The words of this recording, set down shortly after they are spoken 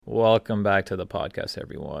Welcome back to the podcast,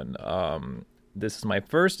 everyone. This is my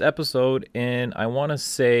first episode in, I want to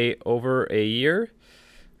say, over a year,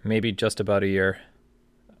 maybe just about a year.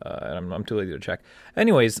 I'm too lazy to check.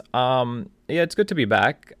 Anyways, yeah, it's good to be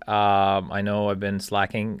back. I know I've been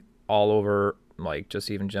slacking all over, like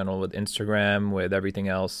just even general with Instagram, with everything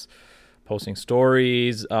else, posting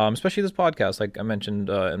stories, especially this podcast. Like I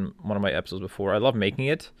mentioned in one of my episodes before, I love making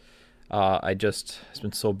it. It's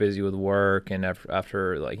been so busy with work, and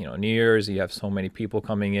after New Year's, you have so many people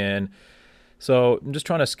coming in. So I'm just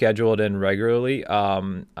trying to schedule it in regularly.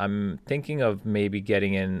 I'm thinking of maybe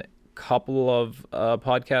getting in a couple of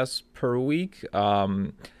podcasts per week.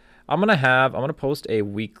 I'm gonna post a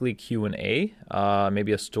weekly Q&A,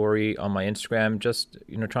 maybe a story on my Instagram, just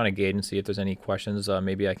trying to gauge and see if there's any questions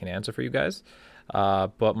maybe I can answer for you guys.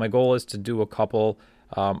 But my goal is to do a couple.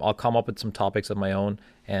 I'll come up with some topics of my own,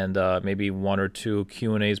 and maybe one or two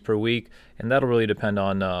Q&As per week, and that'll really depend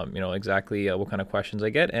on exactly what kind of questions I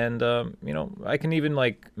get. And I can even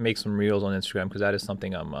make some reels on Instagram, because that is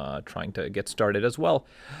something I'm trying to get started as well.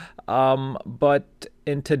 But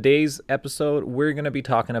in today's episode, we're going to be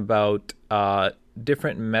talking about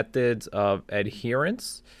different methods of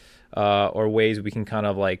adherence, or ways we can kind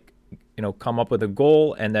of come up with a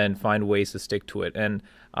goal and then find ways to stick to it. And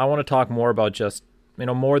I want to talk more about just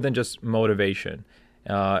more than just motivation.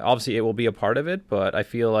 Obviously, it will be a part of it, but I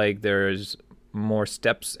feel like there's more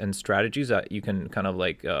steps and strategies that you can kind of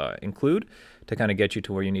include to kind of get you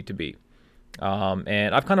to where you need to be.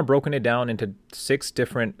 And I've kind of broken it down into 6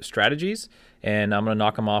 different strategies, and I'm going to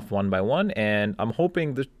knock them off one by one. And I'm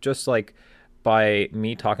hoping that just by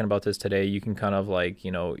me talking about this today, you can kind of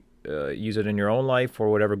use it in your own life for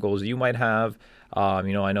whatever goals you might have. I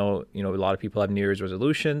know a lot of people have New Year's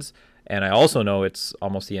resolutions. And I also know it's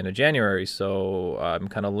almost the end of January, so I'm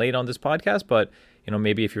kind of late on this podcast. But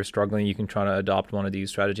maybe if you're struggling, you can try to adopt one of these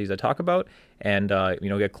strategies I talk about, and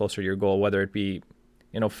get closer to your goal. Whether it be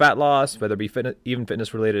fat loss, whether it be even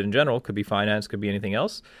fitness related in general, could be finance, could be anything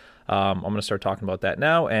else. I'm going to start talking about that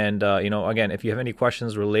now. And again, if you have any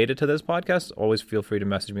questions related to this podcast, always feel free to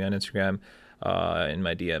message me on Instagram in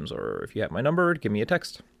my DMs, or if you have my number, give me a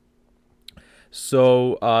text.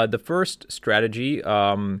 So the first strategy,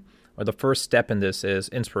 or the first step in this, is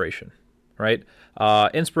inspiration, right?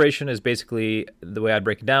 Inspiration is basically, the way I'd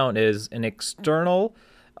break it down, is an external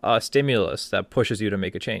stimulus that pushes you to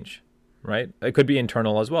make a change, right? It could be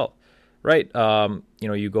internal as well, right?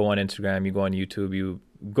 You go on Instagram, you go on YouTube, you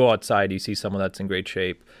go outside, you see someone that's in great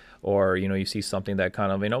shape, or, you see something that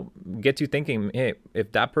kind of, gets you thinking, hey,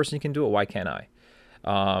 if that person can do it, why can't I?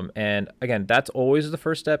 And again, that's always the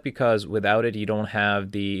first step, because without it, you don't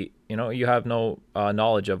have you have no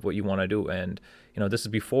knowledge of what you want to do. And, this is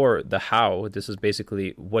before the how. This is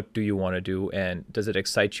basically, what do you want to do, and does it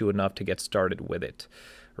excite you enough to get started with it,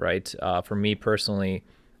 right? For me personally,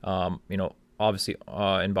 obviously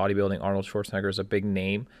in bodybuilding, Arnold Schwarzenegger is a big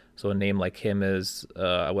name. So a name like him is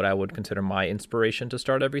what I would consider my inspiration to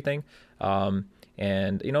start everything.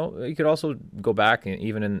 And, you could also go back, and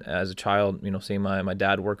even as a child, seeing my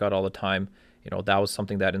dad work out all the time, that was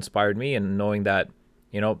something that inspired me. And knowing that,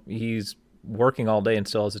 he's working all day and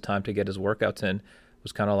still has the time to get his workouts in,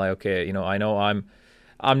 was kind of like, okay, I know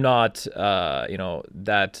I'm not,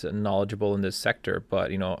 that knowledgeable in this sector,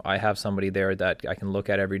 but, I have somebody there that I can look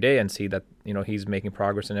at every day and see that, he's making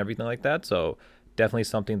progress and everything like that. So definitely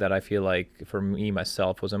something that I feel like for me,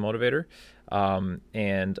 myself, was a motivator. I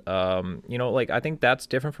think that's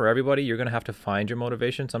different for everybody. You're going to have to find your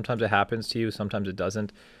motivation. Sometimes it happens to you. Sometimes it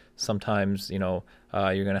doesn't. Sometimes, you're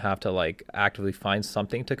going to have to actively find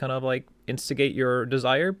something to kind of instigate your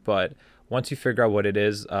desire. But once you figure out what it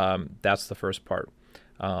is, that's the first part.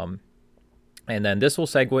 And then this will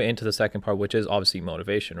segue into the second part, which is obviously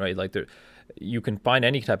motivation, right? You can find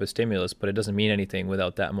any type of stimulus, but it doesn't mean anything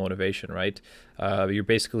without that motivation, right? You're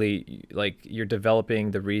basically you're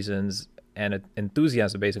developing the reasons and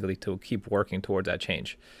enthusiasm basically to keep working towards that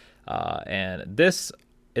change. And this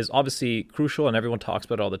is obviously crucial, and everyone talks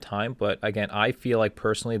about it all the time. But again, I feel like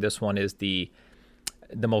personally, this one is the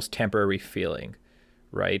most temporary feeling,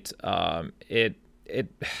 right? It's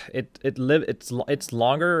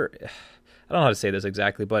longer. I don't know how to say this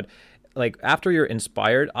exactly, but after you're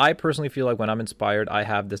inspired, I personally feel like when I'm inspired, I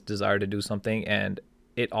have this desire to do something, and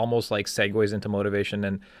it almost segues into motivation,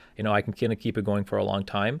 and I can kind of keep it going for a long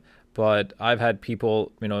time. But I've had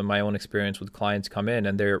people, in my own experience with clients, come in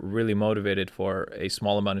and they're really motivated for a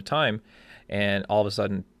small amount of time, and all of a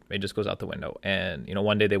sudden it just goes out the window. And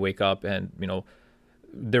one day they wake up and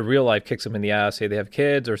their real life kicks them in the ass. Say they have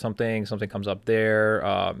kids or something comes up there,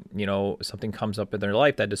 something comes up in their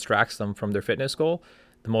life that distracts them from their fitness goal.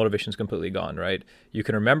 the motivation is completely gone, right? You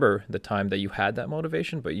can remember the time that you had that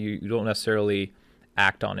motivation, but you don't necessarily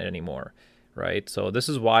act on it anymore, right? So this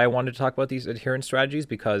is why I wanted to talk about these adherence strategies,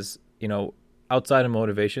 because, outside of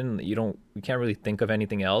motivation, you can't really think of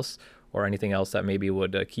anything else or anything else that maybe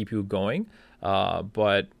would keep you going.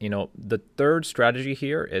 But the third strategy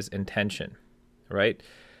here is intention, right?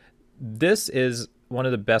 This is one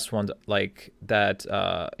of the best ones like that,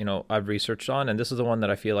 I've researched on, and this is the one that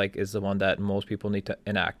I feel like is the one that most people need to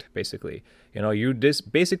enact. Basically, you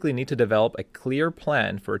basically need to develop a clear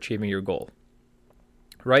plan for achieving your goal,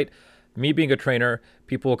 right? Me being a trainer,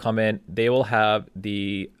 people will come in, they will have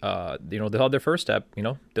they'll have their first step,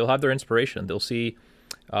 they'll have their inspiration. They'll see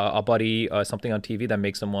a buddy, something on TV that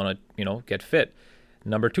makes them want to, get fit.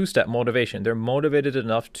 Number 2 step, motivation. They're motivated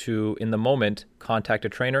enough to, in the moment, contact a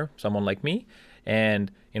trainer, someone like me.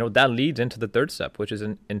 And, that leads into the 3rd step, which is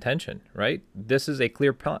intention, right? This is a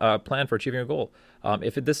clear plan for achieving your goal.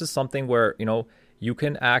 If this is something where, you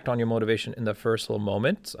can act on your motivation in the first little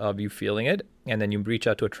moment of you feeling it, and then you reach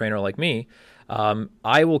out to a trainer like me,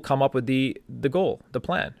 I will come up with the goal, the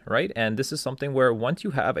plan, right? And this is something where once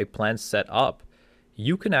you have a plan set up,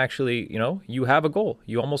 you can actually, you have a goal.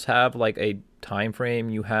 You almost have like a time frame.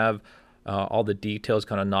 You have all the details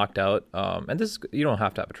kind of knocked out. And this, you don't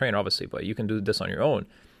have to have a trainer, obviously, but you can do this on your own.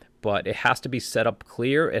 But it has to be set up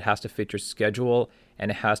clear. It has to fit your schedule,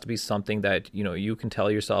 and it has to be something that, you can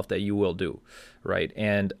tell yourself that you will do, right?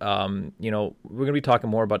 And, we're going to be talking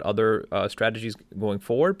more about other strategies going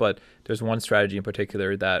forward, but there's one strategy in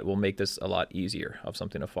particular that will make this a lot easier of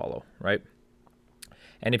something to follow, right?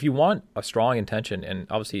 And if you want a strong intention, and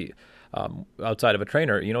obviously outside of a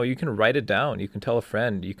trainer, you can write it down. You can tell a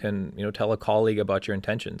friend. You can, tell a colleague about your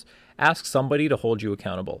intentions. Ask somebody to hold you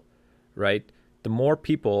accountable, right? The more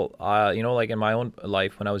people, like in my own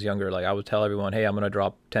life when I was younger, like I would tell everyone, hey, I'm going to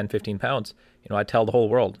drop 10, 15 pounds. I'd tell the whole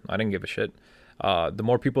world. I didn't give a shit. The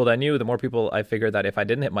more people that knew, the more people I figured that if I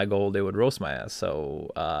didn't hit my goal, they would roast my ass.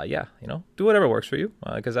 So do whatever works for you,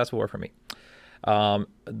 because that's what worked for me.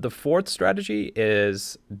 The 4th strategy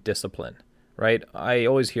is discipline, right? I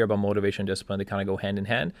always hear about motivation and discipline. They kind of go hand in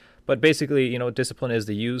hand, but basically, discipline is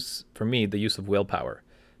the use of willpower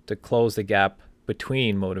to close the gap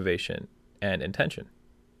between motivation and intention,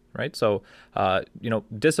 right? So,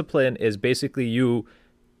 discipline is basically you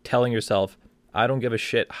telling yourself, I don't give a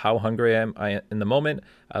shit how hungry I am in the moment.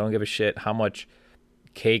 I don't give a shit how much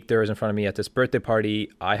cake there is in front of me at this birthday party.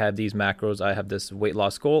 I have these macros. I have this weight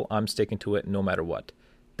loss goal. I'm sticking to it no matter what.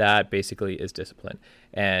 That basically is discipline.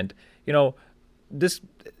 And,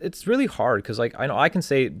 it's really hard because I know I can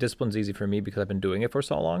say discipline's easy for me because I've been doing it for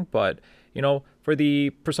so long, but,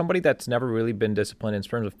 for somebody that's never really been disciplined in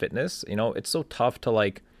terms of fitness, it's so tough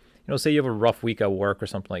to say you have a rough week at work or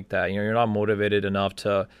something like that. You're not motivated enough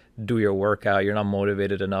to do your workout. You're not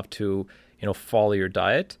motivated enough to, follow your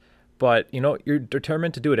diet. But, you're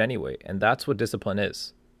determined to do it anyway. And that's what discipline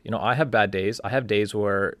is. I have bad days. I have days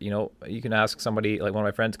where, you can ask somebody, like one of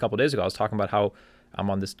my friends a couple of days ago, I was talking about how I'm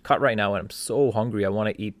on this cut right now and I'm so hungry. I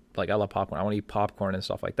want to eat, I love popcorn. I want to eat popcorn and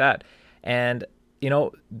stuff like that. And,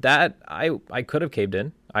 that I could have caved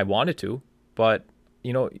in. I wanted to. But,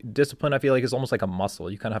 discipline, I feel like, is almost like a muscle.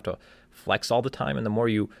 You kind of have to flex all the time. And the more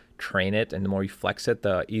you train it and the more you flex it,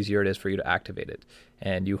 the easier it is for you to activate it.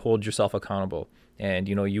 And you hold yourself accountable. And,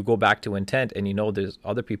 you go back to intent and, there's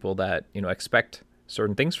other people that, expect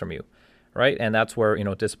certain things from you, right? And that's where,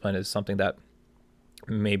 discipline is something that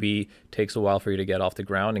maybe takes a while for you to get off the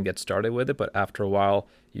ground and get started with it. But after a while,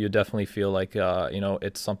 you definitely feel like,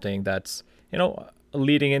 it's something that's,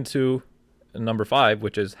 leading into number 5,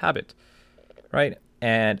 which is habit, right?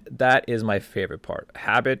 And that is my favorite part.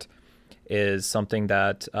 Habit is something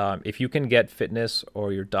that if you can get fitness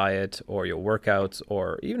or your diet or your workouts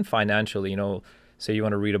or even financially, say you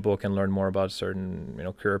want to read a book and learn more about a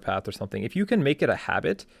certain, career path or something. If you can make it a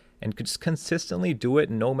habit and just consistently do it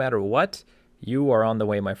no matter what, you are on the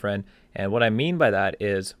way, my friend. And what I mean by that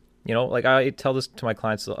is, I tell this to my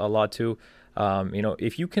clients a lot too.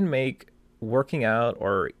 If you can make working out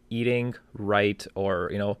or eating right or,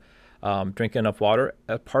 drinking enough water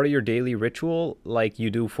a part of your daily ritual, like you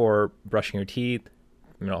do for brushing your teeth,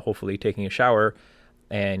 hopefully taking a shower,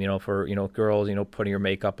 and, for, girls, putting your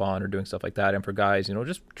makeup on or doing stuff like that. And for guys,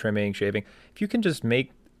 just trimming, shaving. If you can just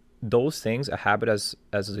make those things a habit as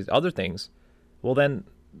these other things, well, then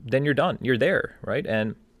you're done. You're there, right?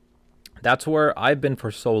 And that's where I've been for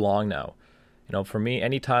so long now. For me,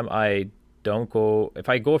 anytime if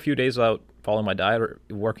I go a few days without following my diet or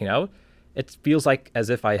working out, it feels like as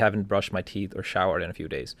if I haven't brushed my teeth or showered in a few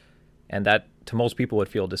days. And that to most people would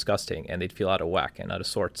feel disgusting and they'd feel out of whack and out of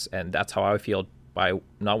sorts. And that's how I feel by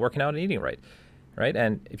not working out and eating right. right?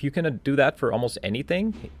 And if you can do that for almost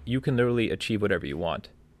anything, you can literally achieve whatever you want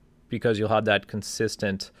because you'll have that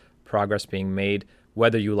consistent progress being made,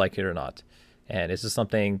 whether you like it or not. And this is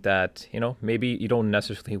something that, maybe you don't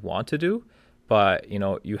necessarily want to do, but,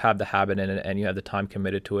 you have the habit in it and you have the time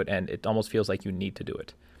committed to it, and it almost feels like you need to do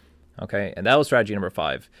it. Okay. And that was strategy number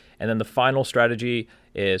 5. And then the final strategy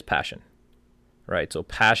is passion, right? So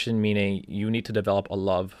passion meaning you need to develop a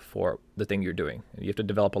love for the thing you're doing. You have to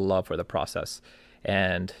develop a love for the process.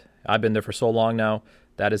 And I've been there for so long now.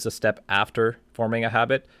 That is a step after forming a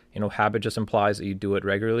habit. Habit just implies that you do it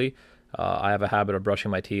regularly. I have a habit of brushing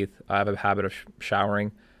my teeth. I have a habit of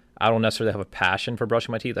showering. I don't necessarily have a passion for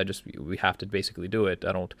brushing my teeth. We have to basically do it.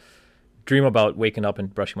 I don't dream about waking up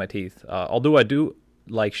and brushing my teeth. Although I do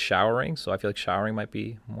like showering, so I feel like showering might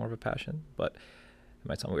be more of a passion, but it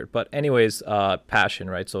might sound weird. But anyways, passion,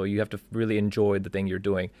 right? So you have to really enjoy the thing you're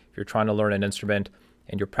doing. If you're trying to learn an instrument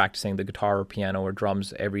and you're practicing the guitar or piano or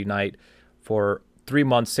drums every night for 3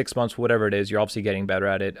 months, 6 months, whatever it is, you're obviously getting better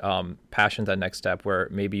at it. Passion's that next step where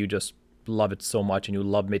maybe you just love it so much and you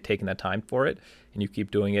love taking that time for it and you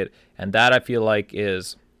keep doing it. And that I feel like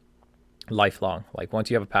is lifelong. Like once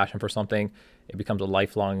you have a passion for something, it becomes a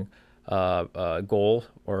lifelong goal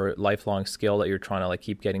or lifelong skill that you're trying to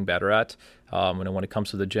keep getting better at. When it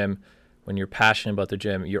comes to the gym, when you're passionate about the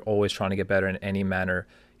gym, you're always trying to get better in any manner.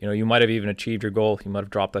 You might have even achieved your goal. You might have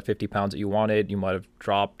dropped that 50 pounds that you wanted. You might have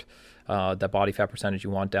dropped that body fat percentage you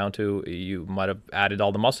want down to. You might have added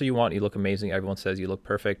all the muscle you want. You look amazing. Everyone says you look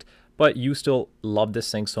perfect, but you still love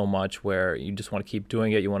this thing so much where you just want to keep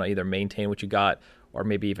doing it. You want to either maintain what you got or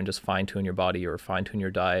maybe even just fine tune your body or fine tune your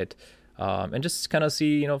diet. And just kind of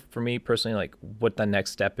see, for me personally, what the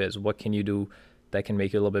next step is. What can you do that can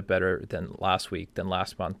make you a little bit better than last week, than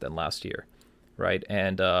last month, than last year, right?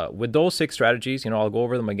 And with those 6 strategies, I'll go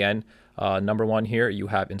over them again. Number 1 here, you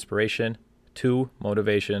have inspiration. 2,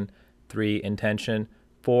 motivation. 3, intention.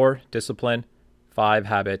 4, discipline. 5,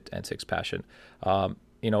 habit. And 6, passion.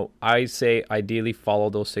 I say ideally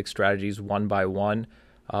follow those 6 strategies one by one,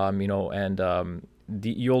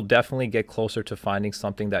 you'll definitely get closer to finding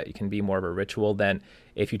something that can be more of a ritual than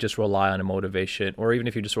if you just rely on a motivation or even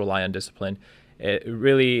if you just rely on discipline. It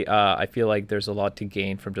really, I feel like there's a lot to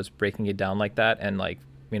gain from just breaking it down like that. And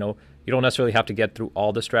you don't necessarily have to get through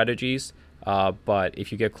all the strategies, but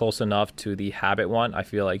if you get close enough to the habit one, I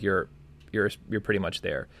feel like you're pretty much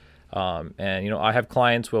there. I have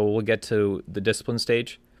clients where we'll get to the discipline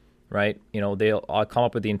stage, right? I'll come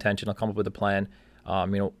up with the intention, I'll come up with a plan.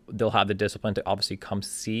 They'll have the discipline to obviously come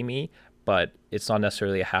see me, but it's not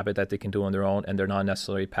necessarily a habit that they can do on their own, and they're not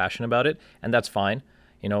necessarily passionate about it, and that's fine.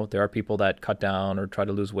 There are people that cut down or try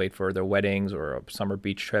to lose weight for their weddings or a summer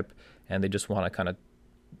beach trip, and they just want to kind of,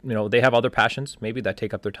 they have other passions maybe that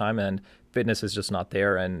take up their time, and fitness is just not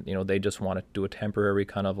there, and, they just want to do a temporary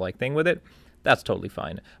kind of thing with it. That's totally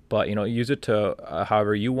fine. But, use it to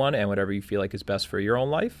however you want and whatever you feel like is best for your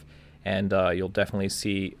own life. And you'll definitely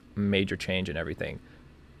see major change in everything.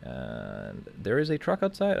 And there is a truck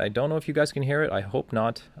outside. I don't know if you guys can hear it. I hope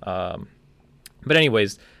not. But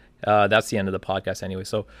anyways, that's the end of the podcast anyway.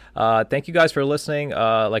 So thank you guys for listening.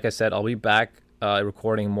 Like I said, I'll be back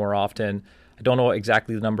recording more often. I don't know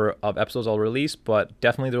exactly the number of episodes I'll release, but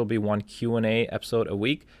definitely there will be one Q&A episode a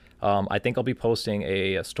week. I think I'll be posting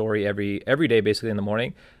a story every day, basically in the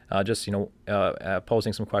morning,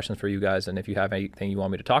 posting some questions for you guys. And if you have anything you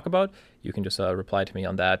want me to talk about, you can just reply to me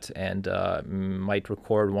on that, and might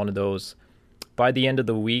record one of those by the end of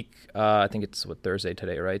the week. I think it's Thursday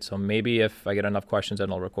today, right? So maybe if I get enough questions,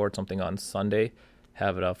 then I'll record something on Sunday,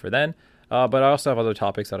 have it up for then. But I also have other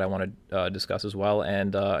topics that I want to discuss as well.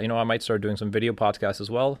 And, I might start doing some video podcasts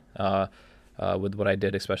as well. With what I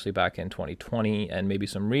did, especially back in 2020, and maybe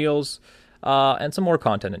some reels, and some more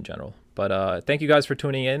content in general. But thank you guys for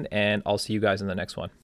tuning in, and I'll see you guys in the next one.